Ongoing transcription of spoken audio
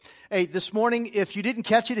Hey, this morning, if you didn't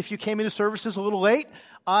catch it, if you came into services a little late,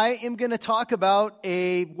 I am going to talk about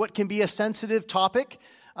what can be a sensitive topic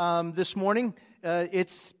this morning.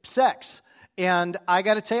 It's sex. And I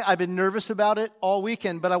got to tell you, I've been nervous about it all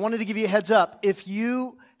weekend, but I wanted to give you a heads up. If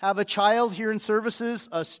you have a child here in services,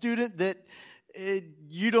 a student that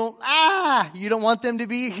you don't want them to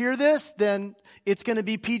hear this, then it's going to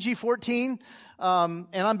be PG-14. And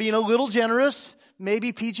I'm being a little generous,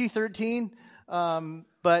 maybe PG-13.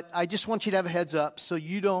 But I just want you to have a heads up so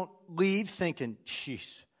you don't leave thinking,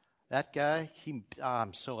 "Sheesh, that guy,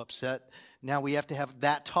 I'm so upset. Now we have to have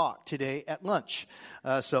that talk today at lunch."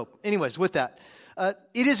 So anyways, with that,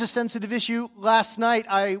 it is a sensitive issue. Last night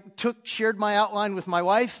I shared my outline with my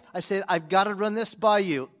wife. I said, "I've got to run this by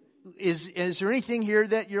you. Is there anything here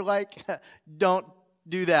that you're like, don't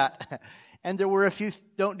do that?" And there were a few,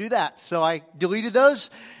 don't do that. So I deleted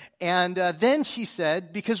those. And then she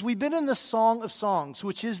said, because we've been in the Song of Songs,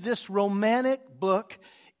 which is this romantic book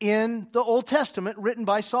in the Old Testament written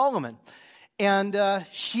by Solomon. And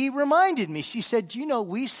she reminded me, she said, "Do you know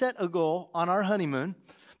we set a goal on our honeymoon,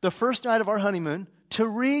 the first night of our honeymoon, to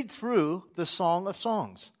read through the Song of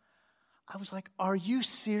Songs?" I was like, "Are you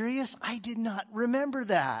serious? I did not remember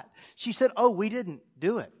that." She said, "Oh, we didn't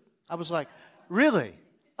do it." I was like, "Really?"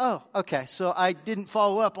 Oh, okay. So I didn't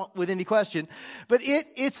follow up with any question. But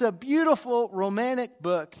it's a beautiful romantic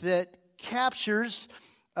book that captures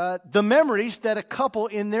the memories that a couple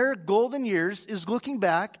in their golden years is looking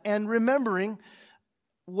back and remembering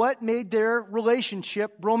what made their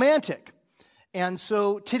relationship romantic. And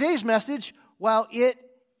so today's message, while it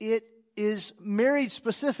is married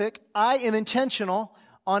specific, I am intentional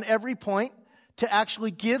on every point to actually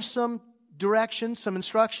give some directions, some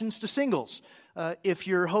instructions to singles. If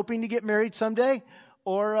you're hoping to get married someday,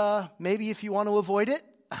 or maybe if you want to avoid it,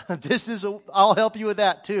 I'll help you with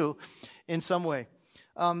that too, in some way.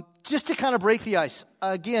 Just to kind of break the ice.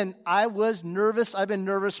 Again, I was nervous. I've been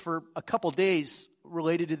nervous for a couple days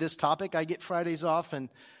related to this topic. I get Fridays off, and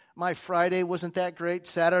my Friday wasn't that great.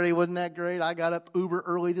 Saturday wasn't that great. I got up uber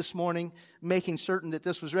early this morning, making certain that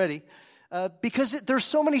this was ready, because there's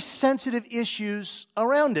so many sensitive issues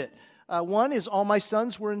around it. One is all my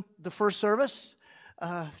sons were in the first service,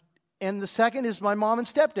 and the second is my mom and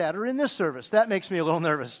stepdad are in this service. That makes me a little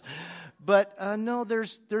nervous. But no,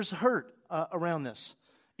 there's hurt around this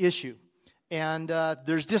issue, and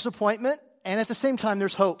there's disappointment, and at the same time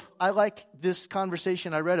there's hope. I like this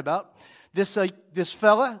conversation I read about. This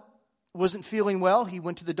fella wasn't feeling well. He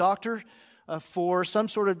went to the doctor for some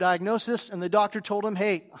sort of diagnosis, and the doctor told him,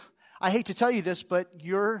 "Hey, I hate to tell you this, but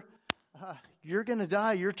you're going to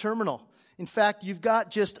die. You're terminal. In fact, you've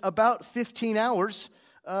got just about 15 hours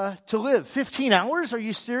to live." 15 hours? Are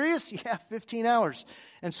you serious? Yeah, 15 hours.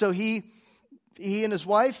 And so he and his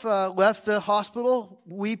wife left the hospital,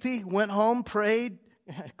 weepy, went home, prayed,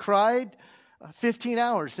 cried, 15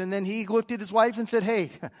 hours. And then he looked at his wife and said,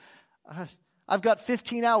 "Hey, I've got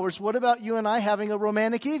 15 hours. What about you and I having a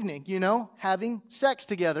romantic evening, having sex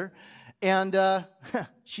together?" And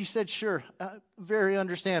she said, "Sure," very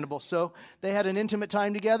understandable. So they had an intimate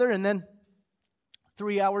time together, and then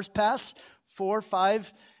 3 hours passed, 4,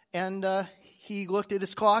 5, and he looked at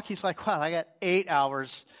his clock. He's like, "Wow, I got 8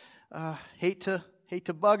 hours. Hate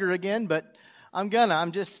to bug her again, but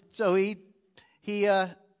So he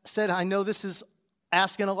said, "I know this is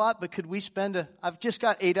asking a lot, but could we I've just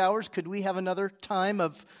got 8 hours. Could we have another time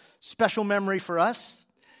of special memory for us?"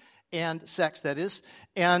 And sex, that is.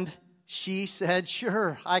 And she said,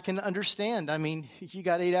 "Sure, I can understand. I mean, you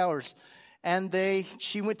got 8 hours." And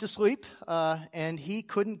she went to sleep, and he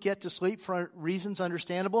couldn't get to sleep for reasons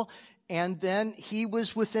understandable. And then he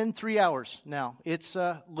was within 3 hours now. It's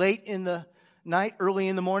late in the night, early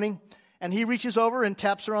in the morning, and he reaches over and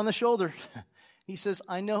taps her on the shoulder. He says,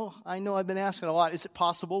 I know I've been asking a lot. Is it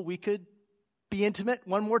possible we could be intimate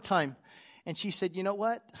one more time?" And she said, "You know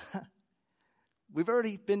what? We've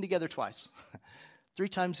already been together twice. 3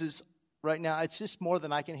 times is right now. It's just more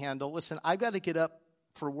than I can handle. Listen, I've got to get up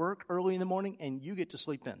for work early in the morning, and you get to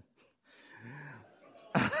sleep in."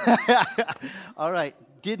 All right.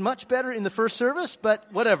 Did much better in the first service,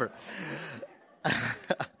 but whatever.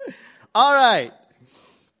 All right.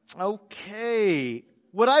 Okay.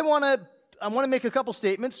 I want to make a couple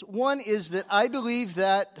statements. One is that I believe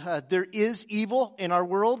that there is evil in our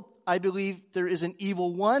world. I believe there is an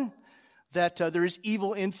evil one, that there is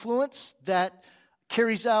evil influence that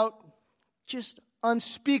carries out just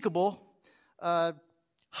unspeakable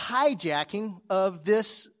hijacking of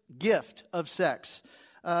this gift of sex.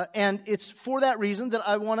 And it's for that reason that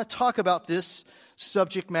I want to talk about this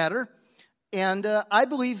subject matter. And I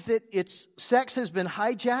believe that sex has been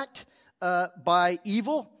hijacked by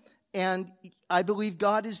evil, And I believe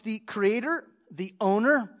God is the creator, the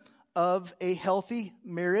owner of a healthy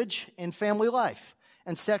marriage and family life.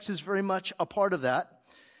 And sex is very much a part of that.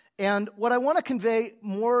 And what I want to convey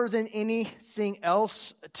more than anything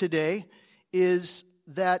else today is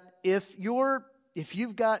that if you're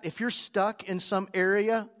stuck in some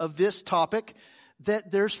area of this topic,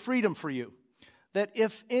 that there's freedom for you. That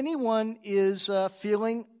if anyone is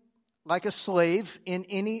feeling like a slave in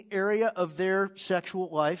any area of their sexual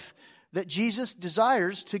life, that Jesus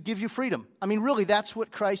desires to give you freedom. I mean, really, that's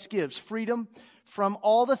what Christ gives. Freedom from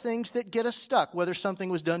all the things that get us stuck. Whether something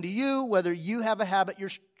was done to you, whether you have a habit you're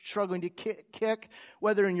struggling to kick,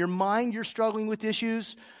 whether in your mind you're struggling with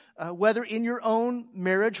issues, whether in your own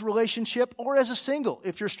marriage relationship or as a single,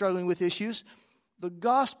 if you're struggling with issues, the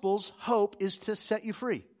gospel's hope is to set you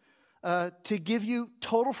free, to give you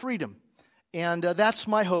total freedom. And that's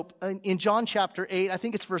my hope. In John chapter 8, I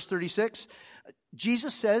think it's verse 36,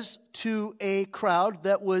 Jesus says to a crowd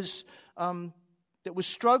that was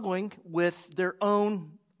struggling with their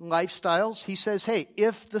own lifestyles, he says, hey,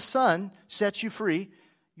 if the Son sets you free,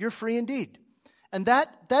 you're free indeed. And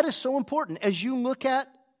that is so important as you look at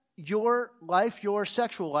your life, your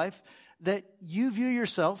sexual life, that you view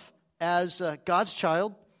yourself as God's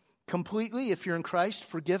child, completely, if you're in Christ,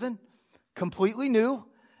 forgiven, completely new,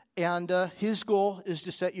 and His goal is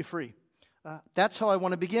to set you free. That's how I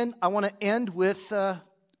want to begin. I want to end with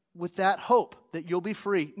that hope that you'll be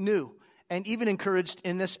free, new, and even encouraged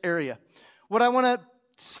in this area. What I want to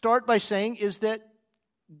start by saying is that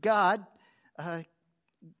God,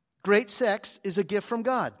 great sex is a gift from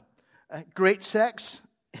God. Great sex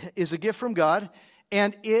is a gift from God,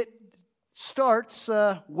 and it starts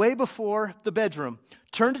way before the bedroom.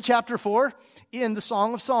 Turn to chapter 4 in the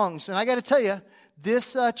Song of Songs. And I got to tell you,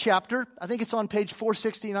 this chapter, I think it's on page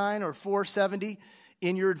 469 or 470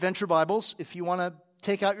 in your Adventure Bibles. If you want to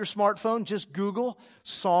take out your smartphone, just Google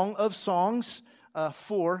Song of Songs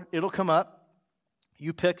 4. It'll come up.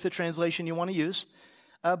 You pick the translation you want to use.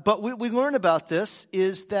 But what we learn about this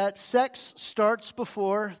is that sex starts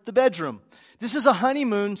before the bedroom. This is a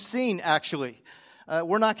honeymoon scene, actually.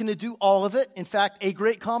 We're not going to do all of it. In fact, a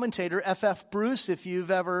great commentator, F.F. Bruce, if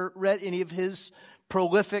you've ever read any of his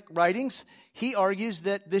prolific writings, he argues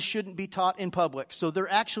that this shouldn't be taught in public. So there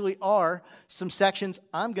actually are some sections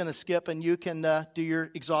I'm going to skip, and you can do your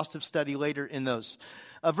exhaustive study later in those.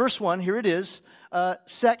 Verse 1, here it is.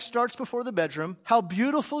 Sex starts before the bedroom. How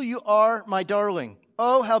beautiful you are, my darling.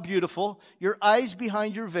 Oh, how beautiful. Your eyes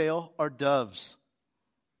behind your veil are doves.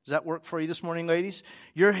 Does that work for you this morning, ladies?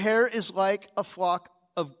 Your hair is like a flock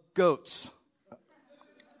of goats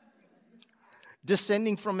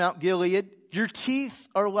descending from Mount Gilead. Your teeth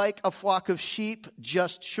are like a flock of sheep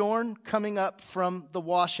just shorn, coming up from the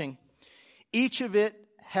washing. Each of it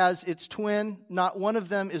has its twin. Not one of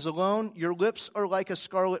them is alone. Your lips are like a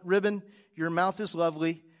scarlet ribbon. Your mouth is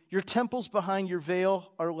lovely. Your temples behind your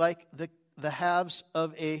veil are like the halves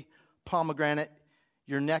of a pomegranate.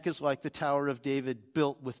 Your neck is like the Tower of David,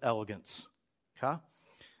 built with elegance. Okay?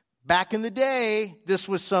 Back in the day, this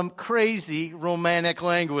was some crazy romantic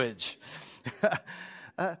language.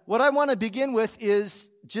 What I want to begin with is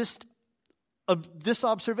just this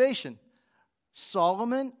observation.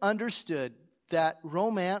 Solomon understood that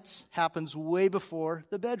romance happens way before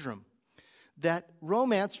the bedroom. That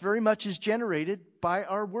romance very much is generated by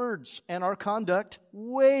our words and our conduct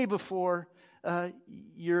way before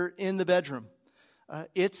you're in the bedroom.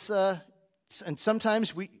 And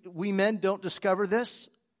sometimes we men don't discover this,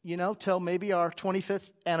 till maybe our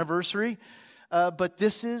 25th anniversary. But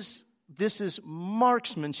this is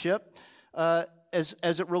marksmanship as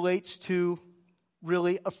it relates to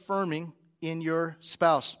really affirming in your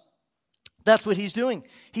spouse. That's what he's doing.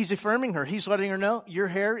 He's affirming her. He's letting her know your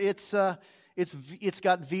hair. It's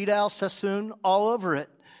got Vidal Sassoon all over it.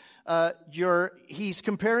 He's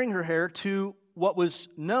comparing her hair to what was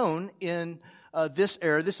known in this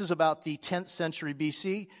era. This is about the 10th century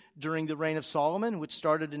BC during the reign of Solomon, which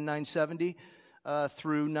started in 970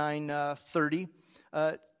 through 930.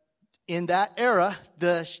 In that era,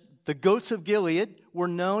 the goats of Gilead were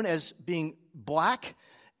known as being black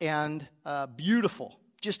and beautiful.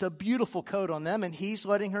 Just a beautiful coat on them, and he's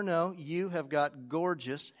letting her know, you have got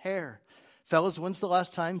gorgeous hair. Fellas, when's the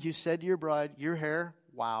last time you said to your bride, your hair,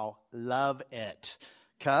 wow, love it.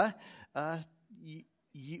 Okay?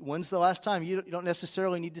 When's the last time? You don't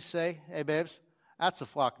necessarily need to say, hey, babes, that's a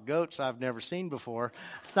flock of goats I've never seen before.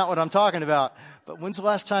 It's not what I'm talking about. But when's the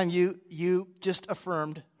last time you just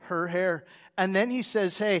affirmed her hair? And then he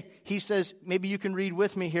says, maybe you can read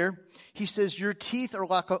with me here. He says, your teeth are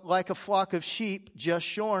like a flock of sheep just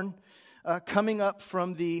shorn, coming up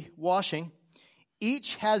from the washing.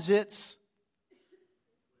 Each has its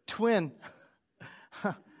twin.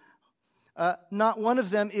 Not one of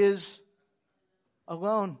them is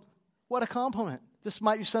alone. What a compliment. This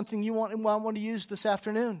might be something you want to use this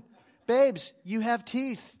afternoon. Babes, you have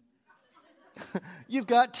teeth. You've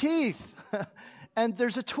got teeth. And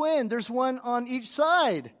there's a twin. There's one on each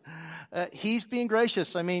side. He's being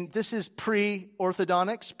gracious. I mean, this is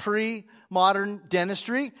pre-orthodontics, pre-modern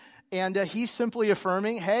dentistry. And he's simply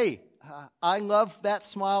affirming, hey, I love that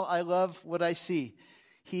smile. I love what I see.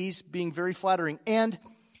 He's being very flattering. And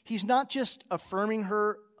he's not just affirming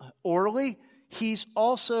her orally. He's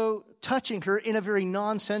also touching her in a very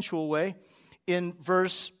non-sensual way. In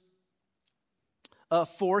verse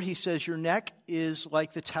 4, he says, your neck is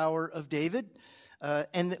like the Tower of David.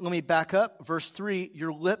 And let me back up. Verse 3,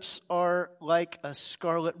 your lips are like a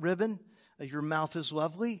scarlet ribbon. Your mouth is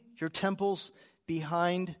lovely. Your temples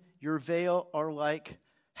behind your veil are like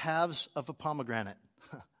halves of a pomegranate.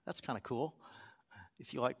 That's kind of cool,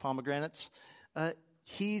 if you like pomegranates.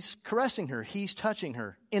 He's caressing her. He's touching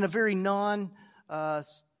her in a very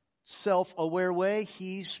self-aware way.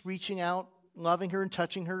 He's reaching out, loving her, and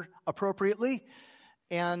touching her appropriately.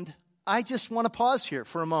 And I just want to pause here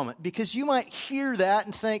for a moment, because you might hear that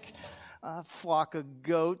and think, flock of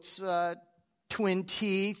goats, twin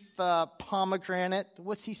teeth, pomegranate.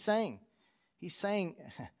 What's he saying? He's saying,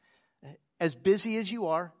 as busy as you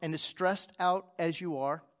are and as stressed out as you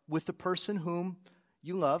are with the person whom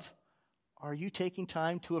you love, are you taking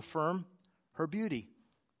time to affirm her beauty?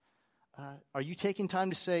 Are you taking time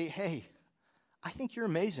to say, hey, I think you're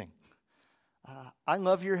amazing. I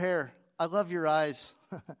love your hair. I love your eyes.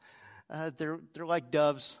 They're like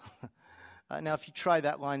doves. Now, if you try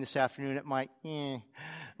that line this afternoon, it might,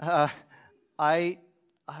 I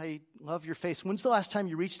love your face. When's the last time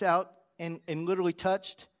you reached out and literally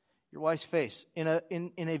touched your wife's face in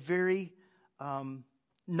a very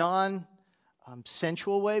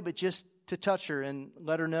non-sensual way, but just to touch her and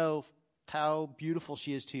let her know how beautiful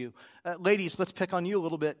she is to you? Ladies, let's pick on you a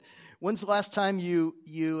little bit. When's the last time you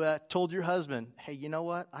told your husband, hey, you know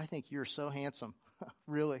what? I think you're so handsome.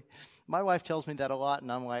 Really? My wife tells me that a lot,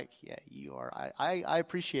 and I'm like, yeah, you are. I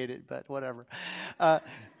appreciate it, but whatever.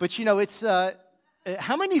 But you know, it's how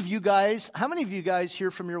many of you guys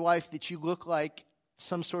hear from your wife that you look like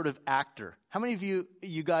some sort of actor? How many of you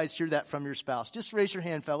guys hear that from your spouse? Just raise your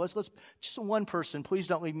hand, fellas. Just one person. Please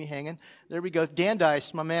don't leave me hanging. There we go. Dan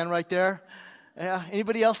Dice, my man right there. Yeah.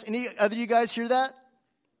 Anybody else? Any other you guys hear that?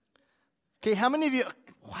 Okay. How many of you?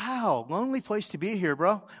 Wow. Lonely place to be here,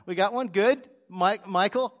 bro. We got one. Good.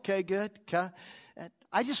 Michael. Okay. Good. Okay.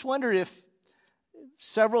 I just wonder if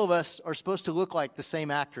several of us are supposed to look like the same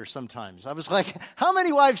actor sometimes. I was like, how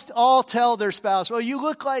many wives all tell their spouse, well, you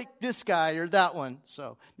look like this guy or that one?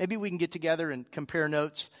 So maybe we can get together and compare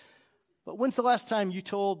notes. But when's the last time you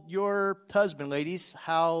told your husband, ladies,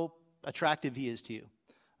 how attractive he is to you?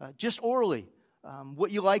 Just orally, what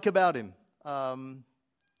you like about him,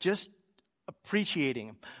 just appreciating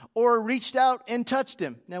him, or reached out and touched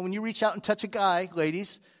him. Now, when you reach out and touch a guy,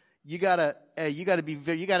 ladies, you gotta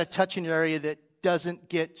touch an area that doesn't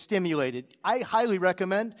get stimulated. I highly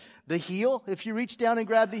recommend the heel. If you reach down and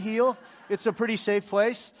grab the heel, it's a pretty safe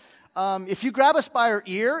place. If you grab us by our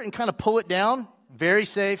ear and kind of pull it down, very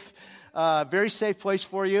safe place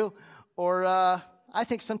for you. Or I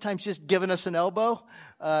think sometimes just giving us an elbow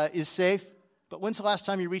is safe. But when's the last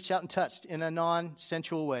time you reached out and touched in a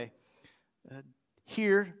non-sensual way?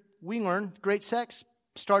 Here, we learn great sex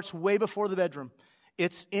starts way before the bedroom.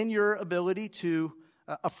 It's in your ability to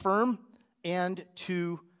affirm and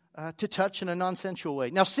to touch in a non-sensual way.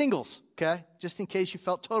 Now, singles, okay, just in case you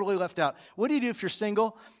felt totally left out. What do you do if you're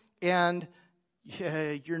single and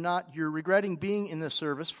you're regretting being in this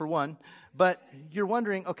service, for one, but you're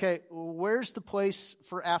wondering, okay, where's the place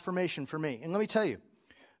for affirmation for me? And let me tell you,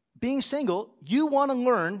 being single, you want to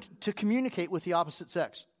learn to communicate with the opposite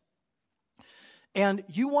sex. And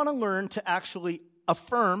you want to learn to actually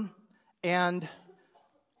affirm and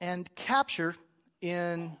capture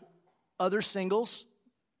in other singles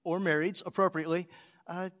or marrieds appropriately,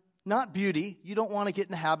 not beauty. You don't want to get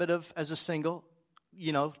in the habit of, as a single,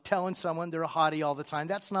 telling someone they're a hottie all the time.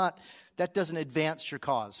 That doesn't advance your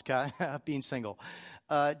cause, okay? Being single.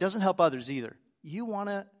 It doesn't help others either. You want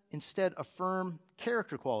to instead affirm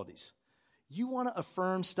character qualities. You want to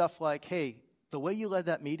affirm stuff like, hey, the way you led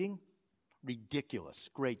that meeting, ridiculous.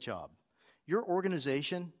 Great job. Your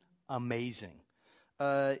organization, amazing.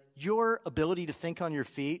 Your ability to think on your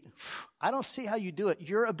feet, I don't see how you do it.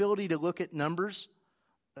 Your ability to look at numbers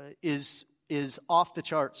is off the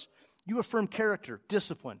charts. You affirm character,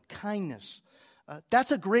 discipline, kindness.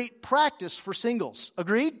 That's a great practice for singles.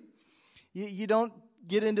 Agreed? You don't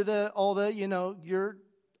get into all the, your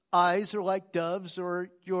eyes are like doves or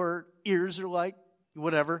your ears are like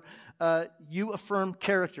whatever. You affirm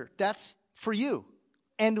character. That's for you.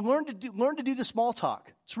 And learn to do the small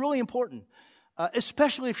talk. It's really important,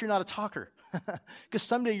 especially if you're not a talker. Because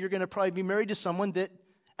someday you're going to probably be married to someone that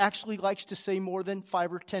actually likes to say more than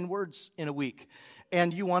 5 or 10 words in a week.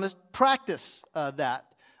 And you want to practice that.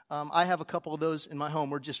 I have a couple of those in my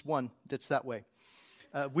home, or just one that's that way.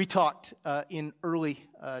 We talked in early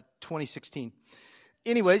 2016.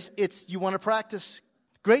 Anyways, you want to practice.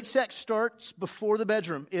 Great sex starts before the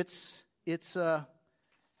bedroom. It's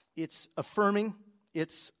affirming.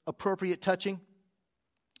 It's appropriate touching.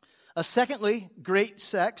 Secondly, great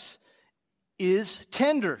sex is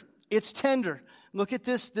tender. It's tender. Look at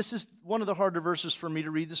this. This is one of the harder verses for me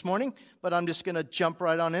to read this morning, but I'm just going to jump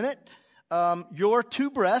right on in it. Your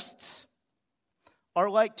 2 breasts are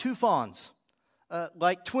like 2 fawns,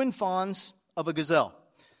 like twin fawns of a gazelle.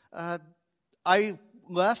 I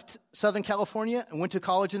left Southern California and went to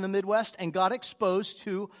college in the Midwest and got exposed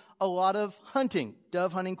to a lot of hunting,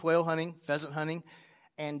 dove hunting, quail hunting, pheasant hunting,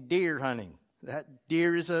 and deer hunting. That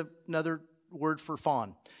deer is another word for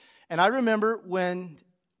fawn. And I remember when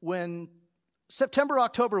September,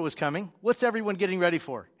 October was coming, what's everyone getting ready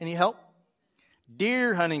for? Any help?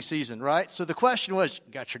 Deer hunting season, right? So the question was,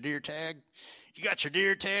 you got your deer tag? You got your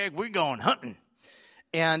deer tag? We're going hunting.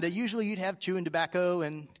 And usually you'd have chewing tobacco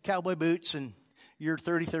and cowboy boots and your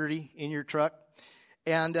 30-30 in your truck.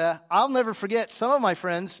 And I'll never forget some of my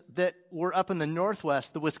friends that were up in the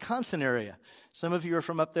Northwest, the Wisconsin area. Some of you are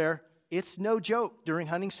from up there. It's no joke during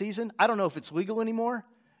hunting season. I don't know if it's legal anymore.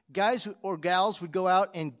 Guys or gals would go out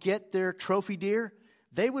and get their trophy deer.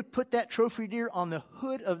 They would put that trophy deer on the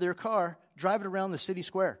hood of their car, drive it around the city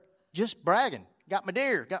square, just bragging. Got my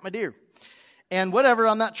deer, got my deer. And whatever,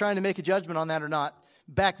 I'm not trying to make a judgment on that or not.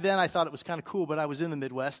 Back then, I thought it was kind of cool, but I was in the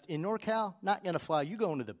Midwest. In NorCal, not going to fly. You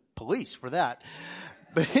going to the police for that.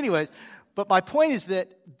 But anyways, my point is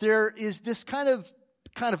that there is this kind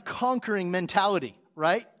of conquering mentality,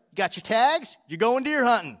 right? Got your tags? You're going deer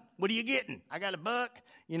hunting. What are you getting? I got a buck.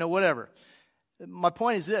 Whatever. My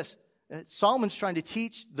point is this. Solomon's trying to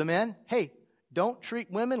teach the men, hey, don't treat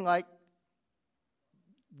women like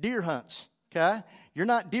deer hunts, okay? You're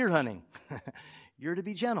not deer hunting. You're to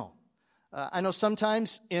be gentle. I know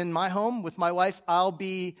sometimes in my home with my wife, I'll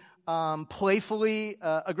be playfully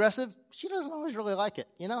aggressive. She doesn't always really like it.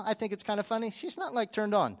 I think it's kind of funny. She's not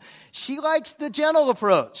turned on. She likes the gentle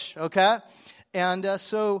approach, okay? And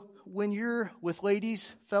so when you're with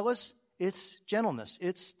ladies, fellas, it's gentleness.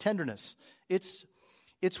 It's tenderness. It's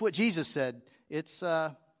what Jesus said. It's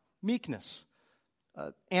meekness.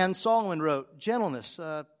 And Solomon wrote, gentleness,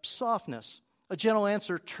 softness. A gentle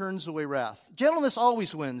answer turns away wrath. Gentleness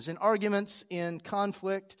always wins. In arguments, in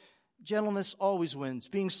conflict, gentleness always wins.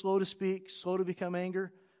 Being slow to speak, slow to become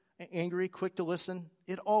angry, quick to listen,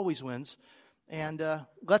 it always wins. And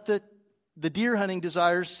let the deer hunting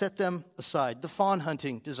desires, set them aside. The fawn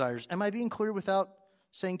hunting desires. Am I being clear without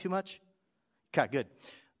saying too much? Okay, good.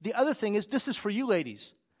 The other thing is, this is for you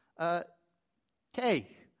ladies. Hey,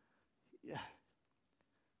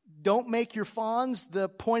 don't make your fawns the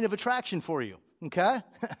point of attraction for you, okay?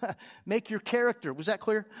 Make your character, was that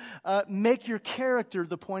clear? Make your character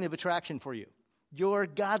the point of attraction for you. Your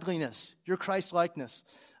godliness, your Christ-likeness,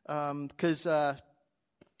 because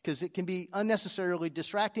it can be unnecessarily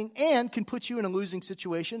distracting and can put you in a losing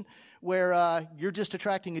situation where you're just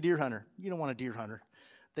attracting a deer hunter. You don't want a deer hunter.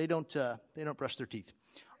 They don't brush their teeth.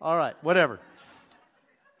 All right, whatever.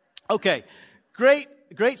 Okay, great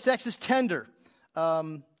sex is tender.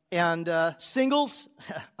 And singles,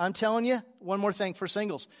 I'm telling you, one more thing for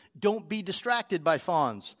singles. Don't be distracted by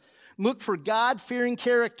fawns. Look for God-fearing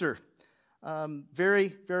character.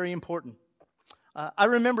 Very, very important. I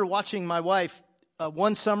remember watching my wife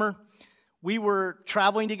one summer. We were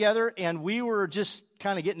traveling together, and we were just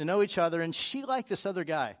kind of getting to know each other, and she liked this other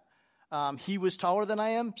guy. He was taller than I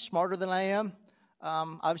am, smarter than I am.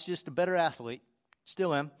 I was just a better athlete.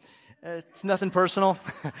 Still am. It's nothing personal.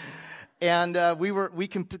 And we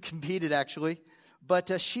competed, actually.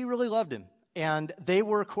 But she really loved him. And they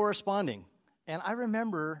were corresponding. And I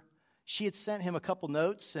remember she had sent him a couple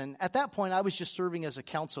notes. And at that point, I was just serving as a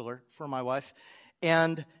counselor for my wife.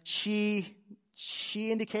 And she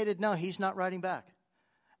indicated, no, he's not writing back.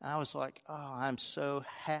 And I was like, oh, I'm so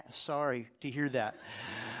sorry to hear that.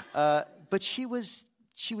 But she was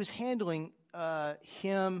handling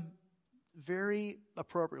him very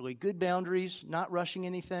appropriately. Good boundaries, not rushing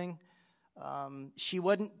anything. She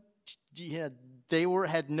wasn't, they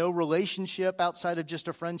had no relationship outside of just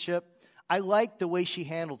a friendship. I liked the way she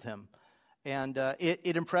handled him. And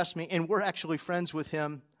it impressed me. And we're actually friends with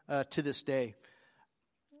him to this day.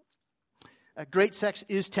 Great sex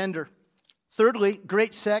is tender. Thirdly,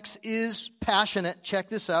 great sex is passionate. Check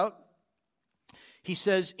this out. He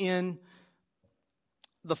says in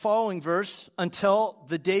the following verse, until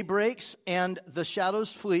the day breaks and the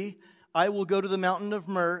shadows flee, I will go to the mountain of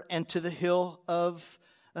myrrh and to the hill of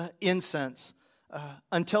incense.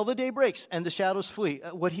 Until the day breaks and the shadows flee.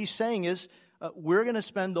 What he's saying is, we're going to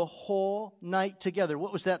spend the whole night together.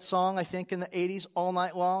 What was that song, I think, in the 80s? All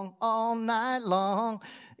night long? All night long.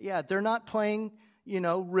 Yeah, they're not playing,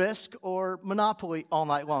 Risk or Monopoly all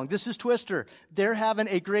night long. This is Twister. They're having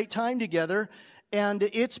a great time together, and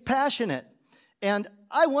it's passionate. And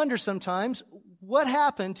I wonder sometimes, what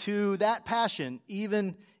happened to that passion,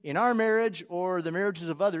 even in our marriage or the marriages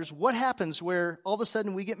of others? What happens where all of a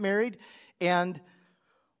sudden we get married and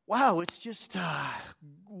wow, it's just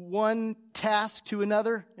one task to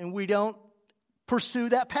another, and we don't pursue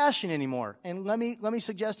that passion anymore. And let me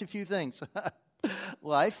suggest a few things.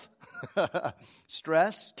 Life,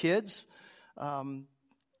 stress, kids,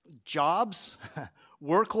 jobs,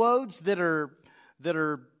 workloads that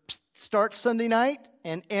are start Sunday night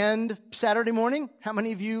and end Saturday morning. How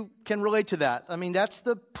many of you can relate to that? I mean, that's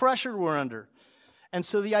the pressure we're under. And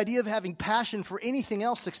so the idea of having passion for anything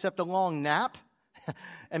else except a long nap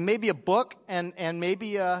and maybe a book and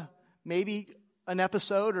maybe an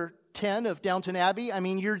episode or 10 of Downton Abbey, I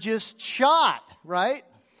mean, you're just shot, right?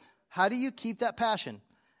 How do you keep that passion?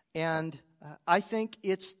 And I think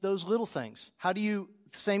it's those little things.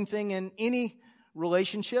 Same thing in any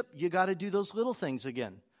relationship, you got to do those little things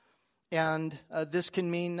again. And this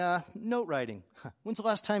can mean note writing. When's the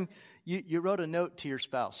last time you wrote a note to your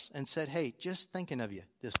spouse and said, hey, just thinking of you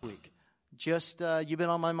this week. Just, you've been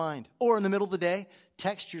on my mind. Or in the middle of the day,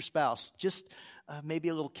 text your spouse. Just maybe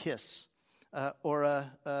a little kiss. Or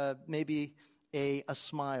maybe a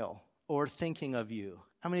smile. Or thinking of you.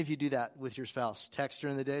 How many of you do that with your spouse? Text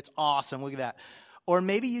during the day? It's awesome. Look at that. Or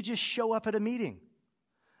maybe you just show up at a meeting.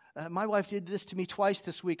 My wife did this to me twice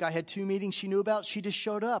this week. I had 2 meetings she knew about. She just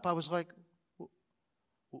showed up. I was like,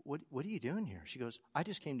 what are you doing here? She goes, I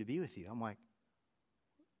just came to be with you. I'm like,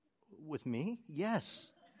 with me?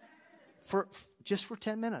 Yes. Just for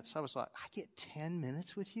 10 minutes. I was like, I get 10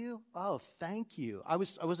 minutes with you? Oh, thank you. I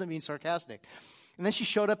wasn't being sarcastic. And then she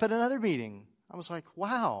showed up at another meeting. I was like,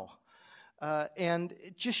 wow. And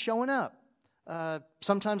just showing up.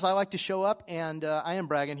 Sometimes I like to show up, and I am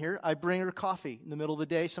bragging here. I bring her coffee in the middle of the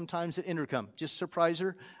day, sometimes at Intercom. Just surprise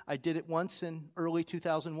her. I did it once in early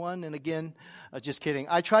 2001, and again, just kidding.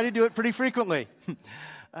 I try to do it pretty frequently.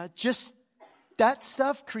 Just that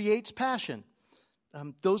stuff creates passion.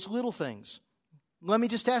 Those little things. Let me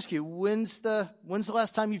just ask you, when's the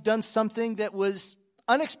last time you've done something that was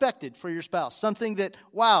unexpected for your spouse? Something that,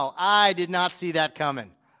 wow, I did not see that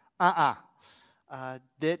coming.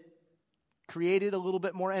 That created a little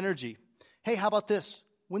bit more energy. Hey, how about this?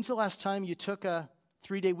 When's the last time you took a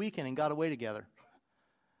 3-day weekend and got away together?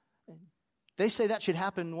 They say that should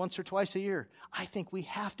happen once or twice a year. I think we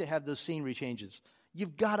have to have those scenery changes.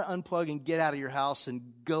 You've got to unplug and get out of your house and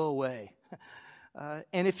go away.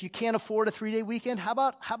 And if you can't afford a 3-day weekend, how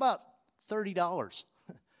about $30?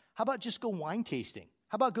 How about just go wine tasting?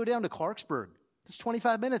 How about go down to Clarksburg? It's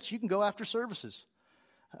 25 minutes. You can go after services.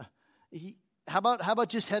 How about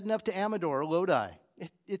just heading up to Amador or Lodi?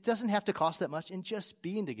 It doesn't have to cost that much, and just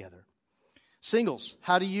being together. Singles,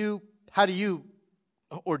 how do you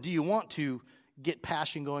or do you want to get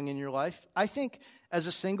passion going in your life? I think as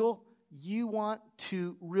a single, you want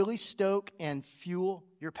to really stoke and fuel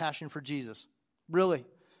your passion for Jesus. Really.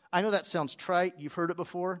 I know that sounds trite. You've heard it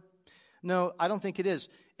before. No, I don't think it is.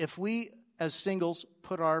 If we as singles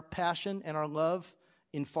put our passion and our love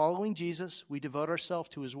in following Jesus, we devote ourselves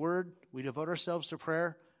to His Word, we devote ourselves to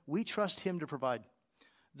prayer, we trust Him to provide.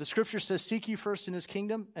 The Scripture says, seek ye first in His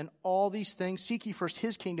kingdom, and all these things, seek ye first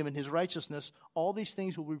His kingdom and His righteousness, all these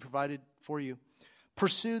things will be provided for you.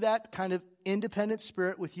 Pursue that kind of independent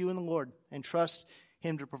spirit with you and the Lord, and trust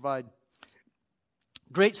Him to provide.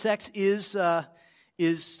 Great sex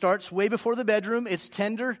starts way before the bedroom. It's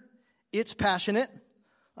tender, it's passionate.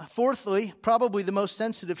 Fourthly, probably the most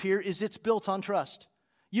sensitive here, is it's built on trust.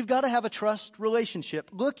 You've got to have a trust relationship.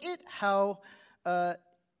 Look at how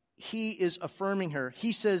he is affirming her.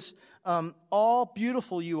 He says, all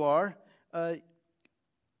beautiful you are,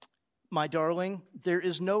 my darling. There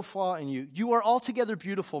is no flaw in you. You are altogether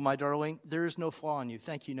beautiful, my darling. There is no flaw in you.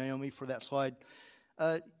 Thank you, Naomi, for that slide.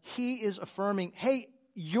 He is affirming, hey,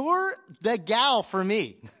 you're the gal for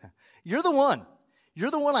me. You're the one.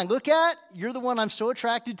 You're the one I look at. You're the one I'm so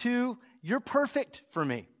attracted to. You're perfect for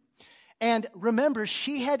me. And remember,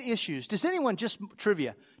 she had issues. Does anyone, just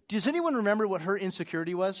trivia, does anyone remember what her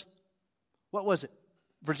insecurity was? What was it?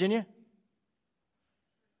 Virginia?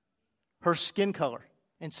 Her skin color.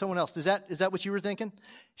 And someone else. Is that what you were thinking?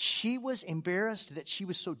 She was embarrassed that she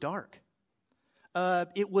was so dark.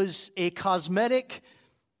 It was a cosmetic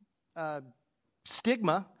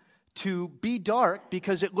stigma to be dark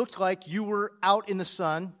because it looked like you were out in the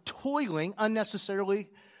sun toiling unnecessarily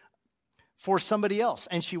for somebody else.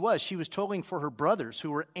 And she was toiling for her brothers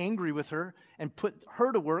who were angry with her and put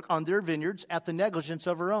her to work on their vineyards at the negligence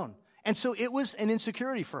of her own. And so it was an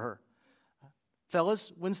insecurity for her.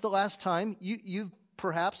 Fellas, when's the last time you've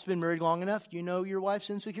perhaps been married long enough, you know your wife's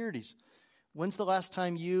insecurities? When's the last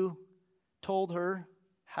time you told her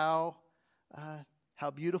how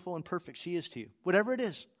beautiful and perfect she is to you? Whatever it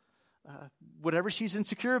is, whatever she's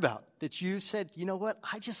insecure about, that you said, you know what,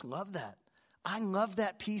 I just love that. I love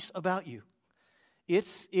that piece about you.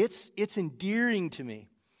 It's endearing to me.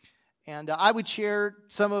 And I would share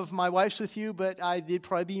some of my wife's with you, but it'd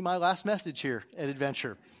probably be my last message here at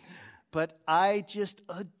Adventure. But I just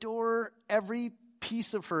adore every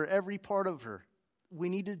piece of her, every part of her. We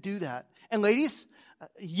need to do that. And ladies,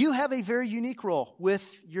 you have a very unique role with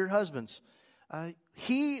your husbands.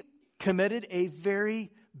 He committed a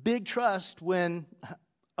very big trust when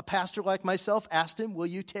a pastor like myself asked him, will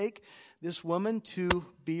you take this woman to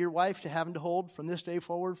be your wife, to have and to hold from this day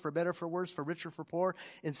forward, for better, for worse, for richer, for poor,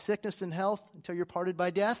 in sickness and health, until you're parted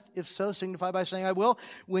by death? If so, signify by saying, I will.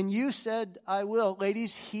 When you said, I will,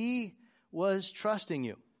 ladies, he was trusting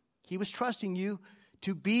you. He was trusting you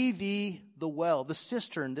to be the well, the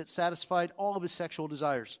cistern that satisfied all of his sexual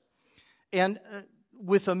desires. And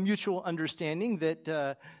with a mutual understanding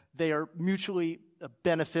that they are mutually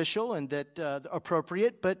beneficial and that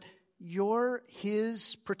appropriate, but you're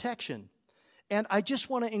his protection. And I just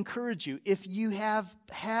want to encourage you, if you have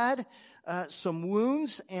had some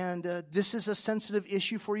wounds and this is a sensitive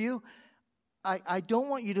issue for you, I don't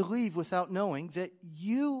want you to leave without knowing that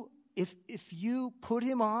if you put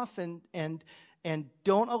him off and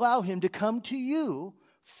don't allow him to come to you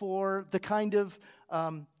for the kind of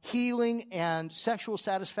healing and sexual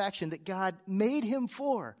satisfaction that God made him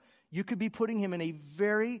for, you could be putting him in a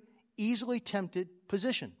very easily tempted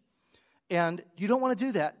position. And you don't want to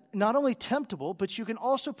do that. Not only temptable, but you can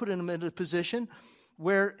also put him in a position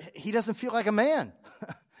where he doesn't feel like a man.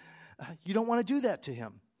 You don't want to do that to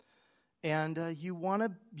him. And you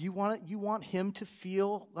want him to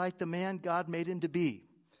feel like the man God made him to be.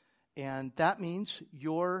 And that means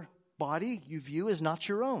your body you view as not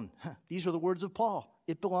your own. These are the words of Paul.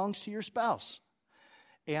 It belongs to your spouse.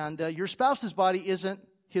 And your spouse's body isn't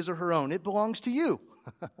his or her own. It belongs to you.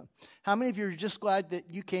 How many of you are just glad that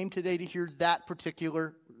you came today to hear that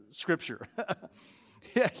particular scripture?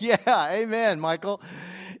 Yeah, amen, Michael.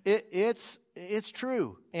 It's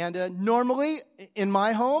true. And normally, in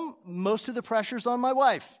my home, most of the pressure's on my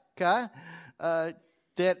wife, okay?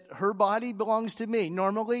 That her body belongs to me.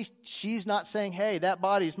 Normally, she's not saying, hey, that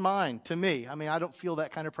body's mine, to me. I mean, I don't feel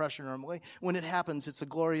that kind of pressure normally. When it happens, it's a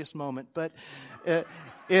glorious moment. But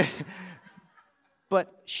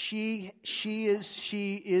but she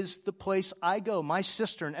is the place I go. My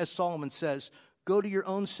cistern, as Solomon says, go to your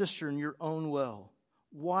own cistern, your own well.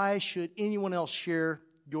 Why should anyone else share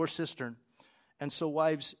your cistern? And so,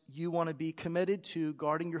 wives, you want to be committed to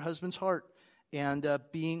guarding your husband's heart and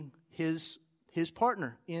being his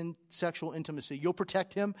partner in sexual intimacy. You'll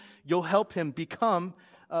protect him. You'll help him become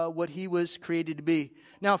what he was created to be.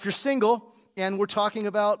 Now, if you're single, and we're talking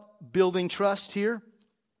about building trust here,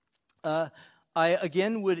 I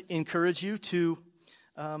again would encourage you to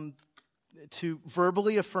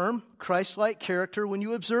verbally affirm Christ-like character when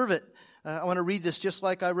you observe it. I want to read this just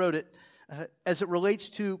like I wrote it. As it relates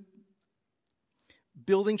to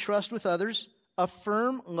building trust with others,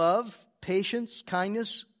 affirm love, patience,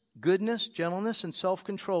 kindness, goodness, gentleness, and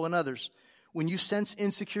self-control in others. When you sense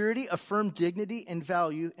insecurity, affirm dignity and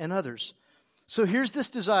value in others. So here's this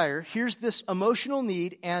desire, here's this emotional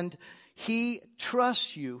need, and he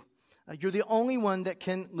trusts you. You're the only one that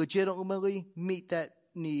can legitimately meet that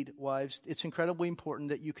need, wives. It's incredibly important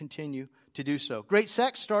that you continue to do so. Great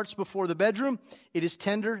sex starts before the bedroom. It is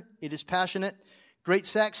tender. It is passionate. Great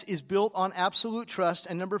sex is built on absolute trust.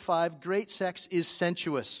 And number 5, great sex is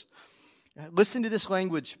sensuous. Listen to this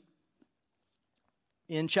language.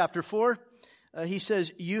 In chapter 4, he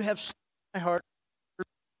says, You have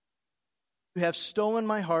stolen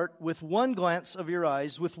my heart with one glance of your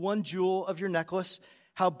eyes, with one jewel of your necklace.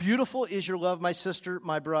 How beautiful is your love, my sister,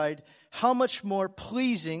 my bride. How much more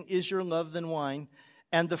pleasing is your love than wine,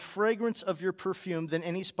 and the fragrance of your perfume than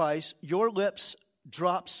any spice. Your lips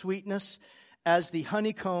drop sweetness, As the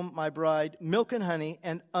honeycomb, my bride, milk and honey,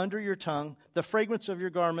 and under your tongue, the fragrance of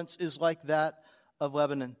your garments is like that of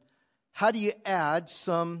Lebanon. How do you add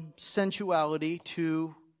some sensuality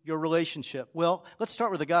to your relationship? Well, let's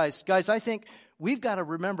start with the guys. Guys, I think we've got to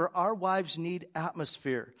remember our wives need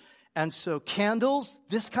atmosphere. And so candles,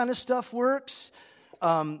 this kind of stuff works.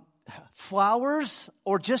 Flowers,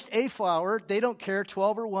 or just a flower, they don't care,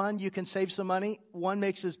 12 or 1, you can save some money. 1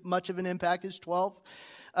 makes as much of an impact as 12.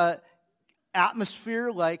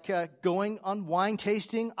 Atmosphere, like going on wine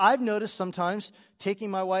tasting. I've noticed sometimes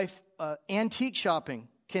taking my wife antique shopping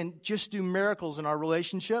can just do miracles in our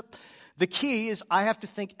relationship. The key is I have to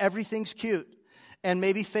think everything's cute and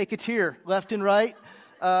maybe fake a tear left and right.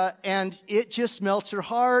 And it just melts her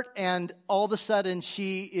heart, and all of a sudden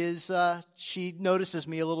she notices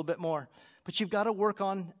me a little bit more. But you've got to work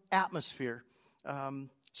on atmosphere.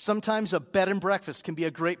 Sometimes a bed and breakfast can be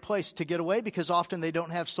a great place to get away because often they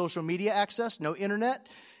don't have social media access, no internet.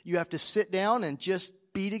 You have to sit down and just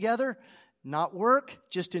be together, not work,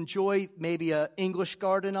 just enjoy maybe an English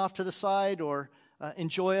garden off to the side or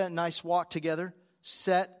enjoy a nice walk together.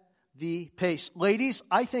 Set the pace. Ladies,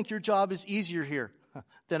 I think your job is easier here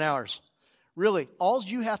than ours. Really, all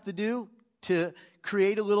you have to do to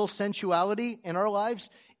create a little sensuality in our lives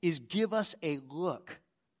is give us a look.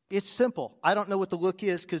 It's simple. I don't know what the look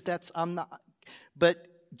is because I'm not, but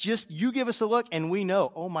just you give us a look and we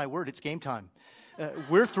know, oh my word, it's game time.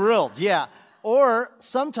 We're thrilled, yeah. Or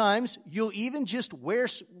sometimes you'll even just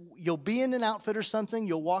you'll be in an outfit or something,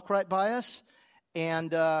 you'll walk right by us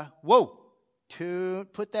and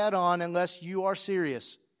put that on unless you are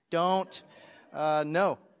serious. Don't.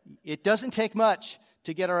 No, it doesn't take much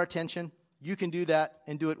to get our attention. You can do that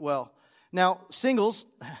and do it well. Now, singles,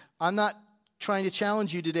 I'm not trying to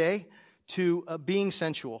challenge you today to being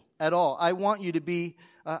sensual at all. I want you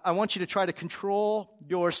to try to control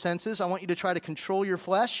your senses. I want you to try to control your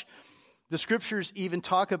flesh. The scriptures even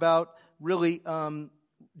talk about really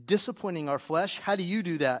disciplining our flesh. How do you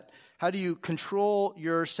do that? How do you control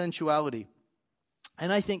your sensuality?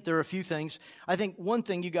 And I think there are a few things. I think one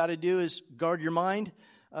thing you got to do is guard your mind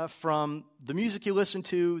from the music you listen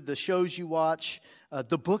to, the shows you watch,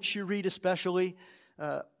 the books you read especially.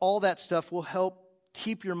 All that stuff will help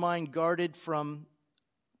keep your mind guarded from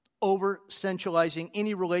over-sensualizing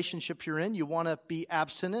any relationship you're in. You want to be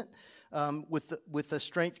abstinent with the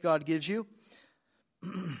strength God gives you.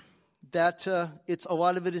 That it's a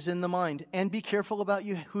lot of it is in the mind. And be careful about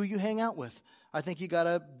who you hang out with. I think you got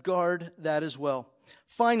to guard that as well.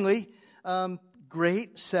 Finally,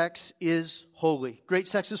 great sex is holy. Great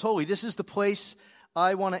sex is holy. This is the place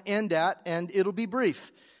I want to end at, and it'll be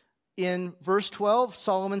brief. In verse 12,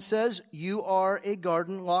 Solomon says, "You are a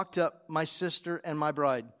garden locked up, my sister and my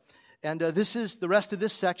bride." And the rest of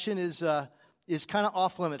this section is kind of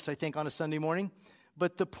off limits, I think, on a Sunday morning.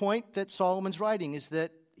 But the point that Solomon's writing is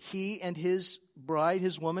that he and his bride,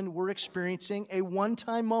 his woman, were experiencing a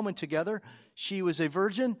one-time moment together. She was a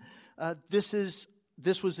virgin.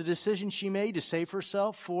 This was a decision she made to save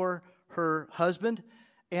herself for her husband.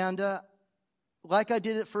 And like I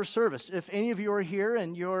did at first service, if any of you are here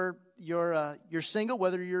and you're single,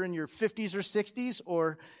 whether you're in your 50s or 60s,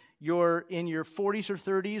 or you're in your 40s or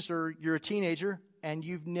 30s, or you're a teenager and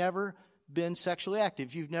you've never been sexually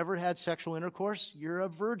active, you've never had sexual intercourse, you're a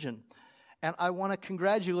virgin. And I want to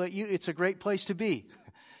congratulate you. It's a great place to be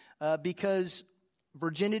because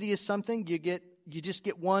virginity is something you just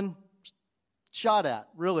get one shot at,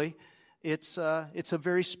 really. It's a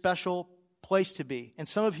very special place to be. And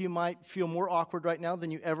some of you might feel more awkward right now than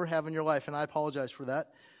you ever have in your life, and I apologize for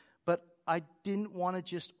that. But I didn't want to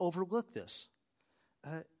just overlook this.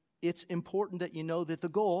 It's important that you know that the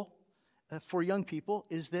goal for young people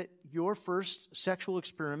is that your first sexual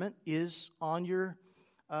experiment is on your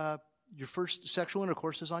first sexual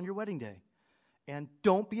intercourse is on your wedding day. And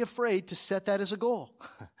don't be afraid to set that as a goal.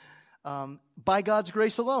 By God's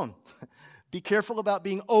grace alone. Be careful about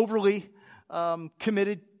being overly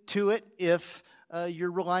committed to it if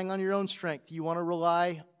you're relying on your own strength. You want to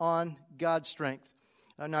rely on God's strength.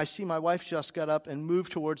 Now, I see my wife just got up and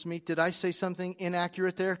moved towards me. Did I say something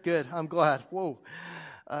inaccurate there? Good. I'm glad. Whoa.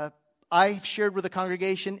 I've shared with the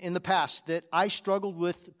congregation in the past that I struggled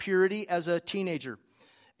with purity as a teenager.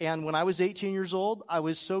 And when I was 18 years old, I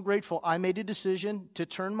was so grateful. I made a decision to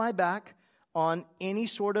turn my back on any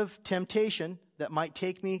sort of temptation that might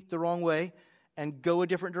take me the wrong way and go a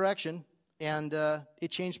different direction. And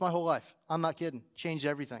it changed my whole life. I'm not kidding. Changed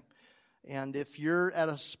everything. And if you're at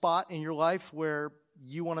a spot in your life where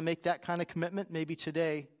you want to make that kind of commitment, maybe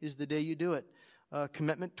today is the day you do it.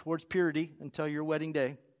 Commitment towards purity until your wedding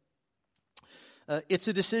day. It's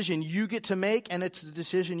a decision you get to make, and it's a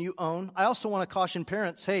decision you own. I also want to caution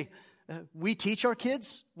parents, hey, we teach our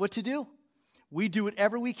kids what to do. We do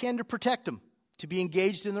whatever we can to protect them, to be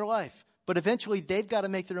engaged in their life. But eventually, they've got to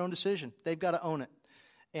make their own decision. They've got to own it.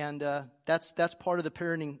 And that's part of the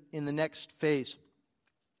parenting in the next phase.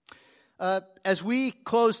 As we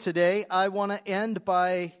close today, I want to end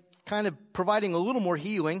by kind of providing a little more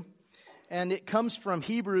healing. And it comes from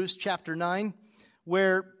Hebrews chapter 9,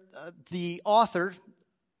 where the author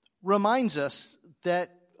reminds us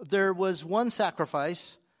that there was one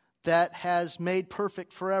sacrifice that has made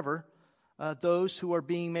perfect forever those who are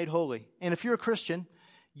being made holy. And if you're a Christian,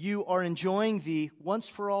 you are enjoying the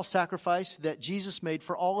once-for-all sacrifice that Jesus made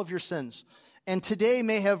for all of your sins. And today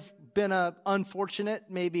may have been an unfortunate,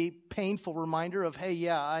 maybe painful reminder of, hey,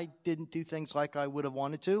 yeah, I didn't do things like I would have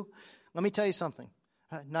wanted to. Let me tell you something.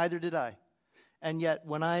 Neither did I. And yet,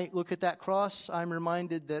 when I look at that cross, I'm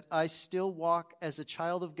reminded that I still walk as a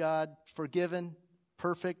child of God, forgiven,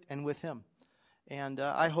 perfect, and with Him. And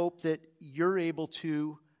I hope that you're able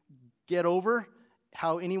to get over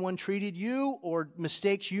how anyone treated you or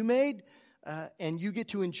mistakes you made, and you get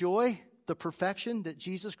to enjoy the perfection that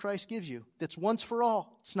Jesus Christ gives you. That's once for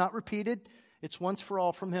all. It's not repeated. It's once for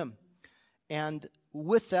all from Him. And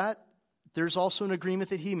with that, there's also an agreement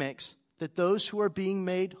that He makes, that those who are being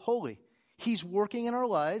made holy, He's working in our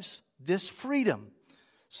lives this freedom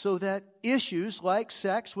so that issues like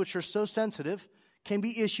sex, which are so sensitive, can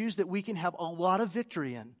be issues that we can have a lot of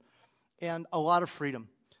victory in and a lot of freedom.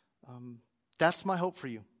 That's my hope for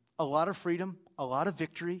you. A lot of freedom, a lot of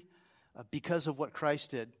victory because of what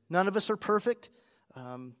Christ did. None of us are perfect,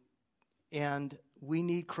 and we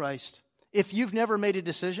need Christ. If you've never made a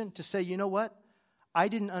decision to say, you know what? I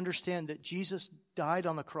didn't understand that Jesus died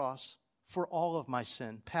on the cross for all of my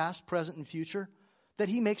sin, past, present, and future, that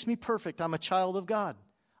He makes me perfect. I'm a child of God.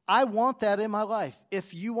 I want that in my life.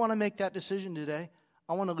 If you want to make that decision today,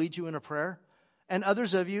 I want to lead you in a prayer. And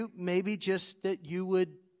others of you, maybe just that you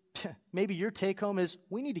would, maybe your take home is,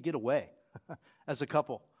 we need to get away as a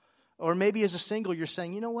couple. Or maybe as a single, you're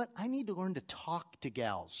saying, you know what? I need to learn to talk to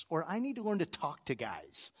gals. Or I need to learn to talk to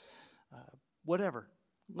guys. Whatever.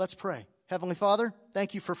 Let's pray. Heavenly Father,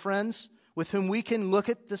 thank you for friends with whom we can look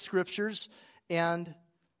at the Scriptures and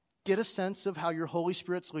get a sense of how your Holy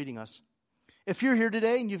Spirit's leading us. If you're here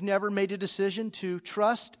today and you've never made a decision to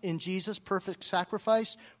trust in Jesus' perfect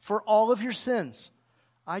sacrifice for all of your sins,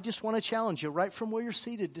 I just want to challenge you right from where you're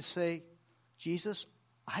seated to say, Jesus,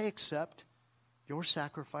 I accept your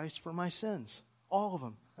sacrifice for my sins, all of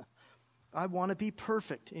them. I want to be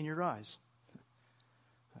perfect in your eyes.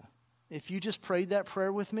 If you just prayed that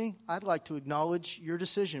prayer with me, I'd like to acknowledge your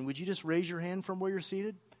decision. Would you just raise your hand from where you're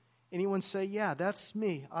seated? Anyone say, yeah, that's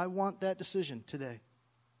me. I want that decision today.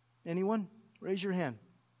 Anyone? Raise your hand.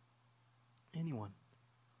 Anyone?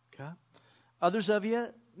 Okay. Others of you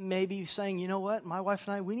may be saying, you know what? My wife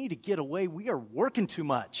and I, we need to get away. We are working too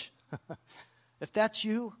much. If that's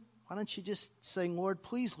you, why don't you just say, Lord,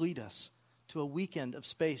 please lead us to a weekend of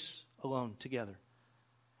space alone together.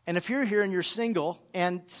 And if you're here and you're single,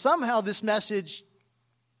 and somehow this message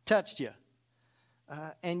touched you,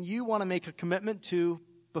 and you want to make a commitment to,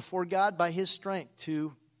 before God, by His strength,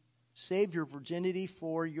 to save your virginity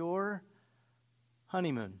for your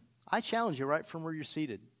honeymoon, I challenge you right from where you're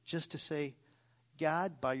seated, just to say,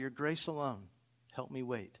 God, by your grace alone, help me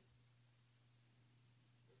wait.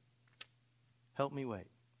 Help me wait.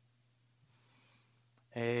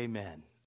 Amen.